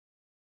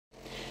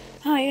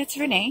Hi, it's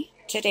Renee.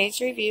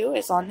 Today's review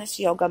is on this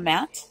yoga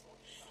mat,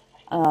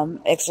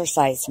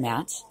 exercise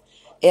mat.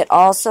 It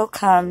also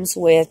comes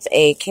with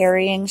a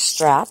carrying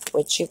strap,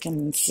 which you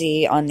can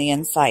see on the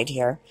inside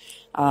here.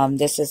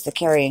 This is the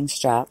carrying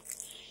strap.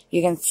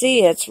 You can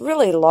see it's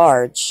really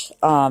large,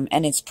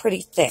 and it's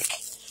pretty thick.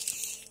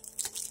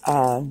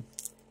 You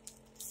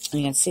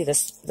can see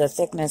the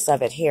thickness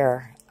of it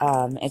here.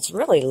 It's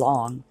really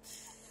long,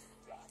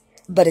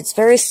 but it's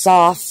very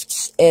soft.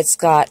 It's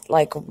got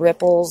like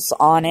ripples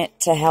on it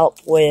to help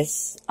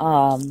with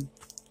not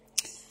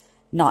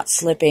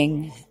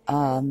slipping.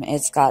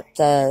 It's got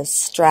the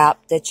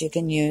strap that you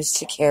can use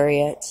to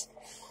carry it.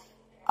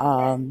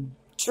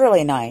 It's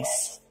really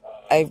nice.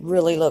 I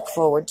really look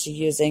forward to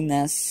using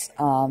this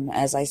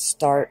as I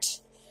start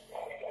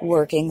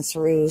working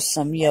through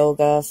some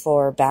yoga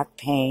for back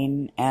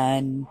pain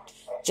and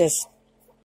just